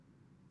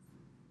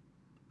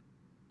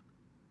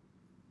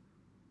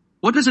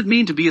What does it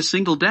mean to be a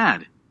single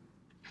dad?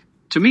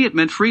 To me it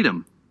meant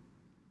freedom.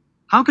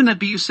 How can that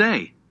be, you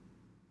say?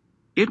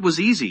 It was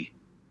easy.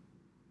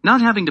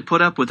 Not having to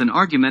put up with an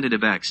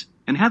argumentative ex,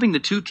 and having the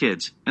 2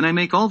 kids, and I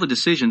make all the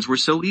decisions were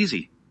so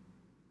easy.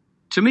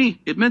 To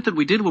me, it meant that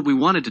we did what we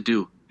wanted to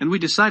do, and we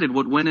decided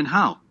what, when, and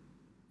how.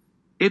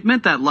 It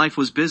meant that life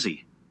was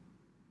busy.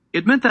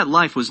 It meant that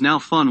life was now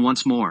fun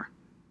once more.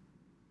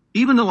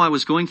 Even though I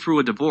was going through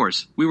a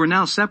divorce, we were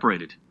now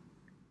separated.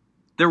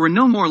 There were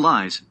no more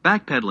lies,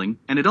 backpedaling,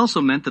 and it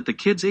also meant that the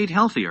kids ate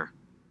healthier.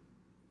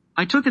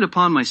 I took it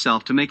upon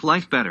myself to make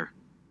life better.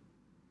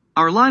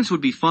 Our lives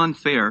would be fun,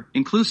 fair,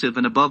 inclusive,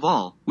 and above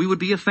all, we would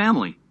be a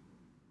family.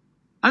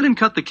 I didn't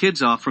cut the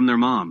kids off from their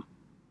mom.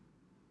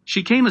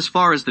 She came as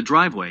far as the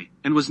driveway,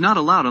 and was not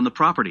allowed on the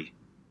property.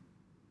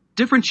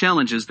 Different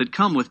challenges that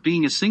come with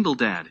being a single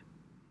dad.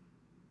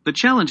 The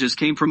challenges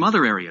came from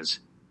other areas.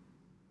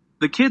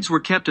 The kids were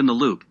kept in the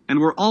loop, and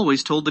were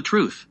always told the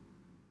truth.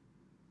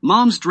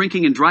 Mom's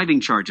drinking and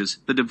driving charges,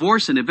 the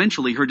divorce, and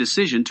eventually her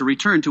decision to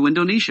return to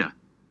Indonesia.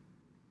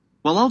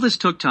 While all this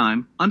took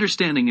time,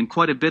 understanding, and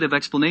quite a bit of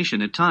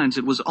explanation, at times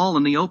it was all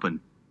in the open.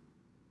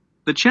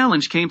 The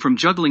challenge came from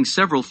juggling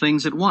several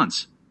things at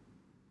once.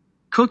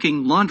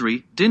 Cooking,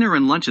 laundry, dinner,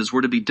 and lunches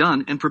were to be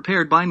done and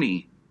prepared by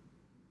me.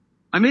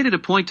 I made it a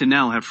point to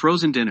now have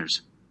frozen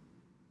dinners.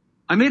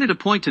 I made it a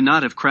point to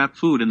not have crap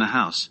food in the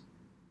house.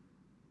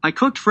 I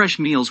cooked fresh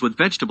meals with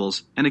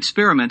vegetables and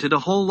experimented a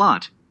whole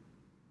lot.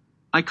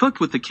 I cooked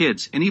with the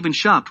kids and even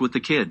shopped with the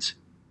kids.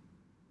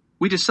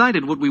 We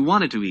decided what we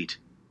wanted to eat.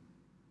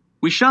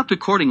 We shopped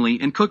accordingly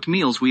and cooked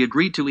meals we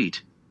agreed to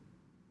eat.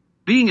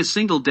 Being a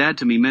single dad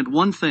to me meant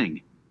one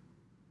thing: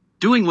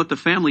 doing what the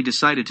family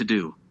decided to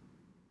do.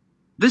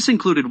 This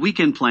included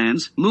weekend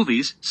plans,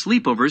 movies,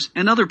 sleepovers,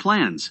 and other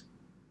plans.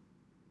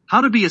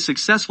 How to be a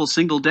successful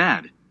single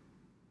dad?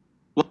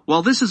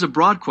 While this is a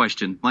broad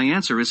question, my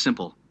answer is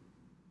simple.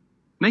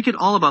 Make it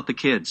all about the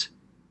kids.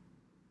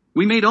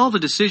 We made all the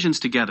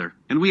decisions together,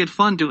 and we had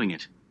fun doing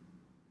it.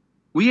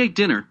 We ate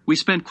dinner, we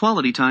spent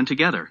quality time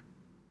together.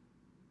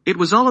 It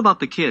was all about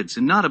the kids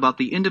and not about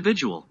the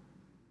individual.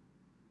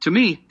 To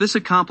me, this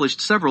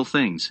accomplished several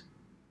things.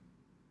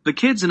 The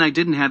kids and I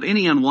didn't have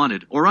any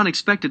unwanted or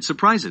unexpected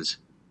surprises.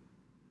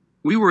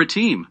 We were a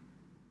team.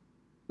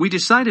 We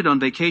decided on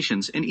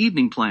vacations and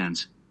evening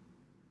plans.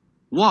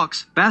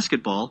 Walks,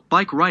 basketball,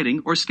 bike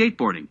riding, or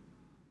skateboarding.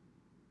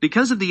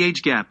 Because of the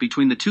age gap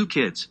between the 2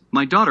 kids,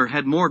 my daughter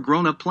had more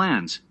grown-up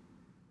plans.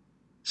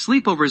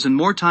 Sleepovers and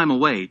more time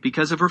away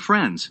because of her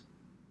friends.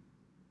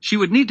 She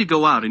would need to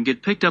go out and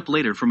get picked up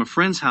later from a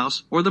friend's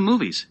house or the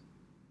movies.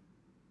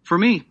 For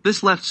me,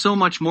 this left so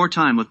much more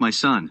time with my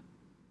son.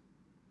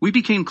 We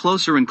became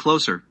closer and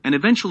closer, and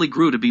eventually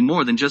grew to be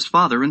more than just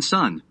father and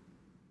son.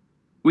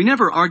 We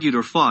never argued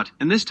or fought,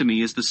 and this to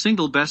me is the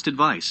single best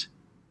advice.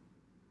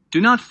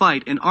 Do not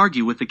fight and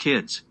argue with the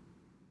kids.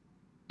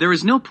 There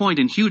is no point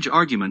in huge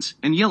arguments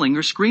and yelling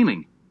or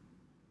screaming.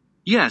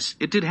 Yes,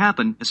 it did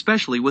happen,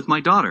 especially with my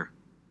daughter.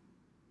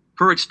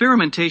 Her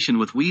experimentation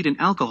with weed and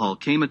alcohol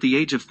came at the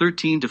age of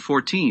 13 to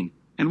 14,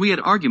 and we had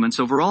arguments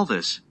over all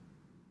this.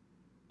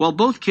 While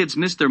both kids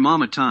missed their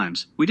mom at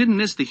times, we didn't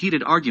miss the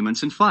heated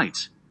arguments and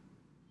fights.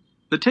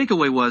 The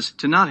takeaway was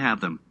to not have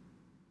them.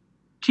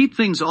 Keep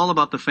things all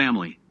about the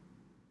family.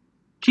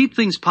 Keep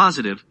things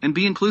positive and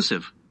be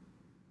inclusive.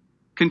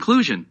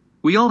 Conclusion: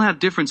 we all have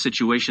different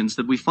situations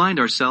that we find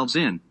ourselves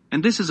in,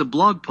 and this is a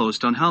blog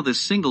post on how this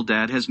single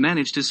dad has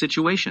managed his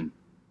situation.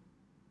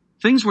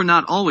 Things were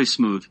not always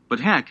smooth,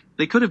 but heck,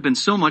 they could have been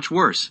so much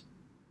worse.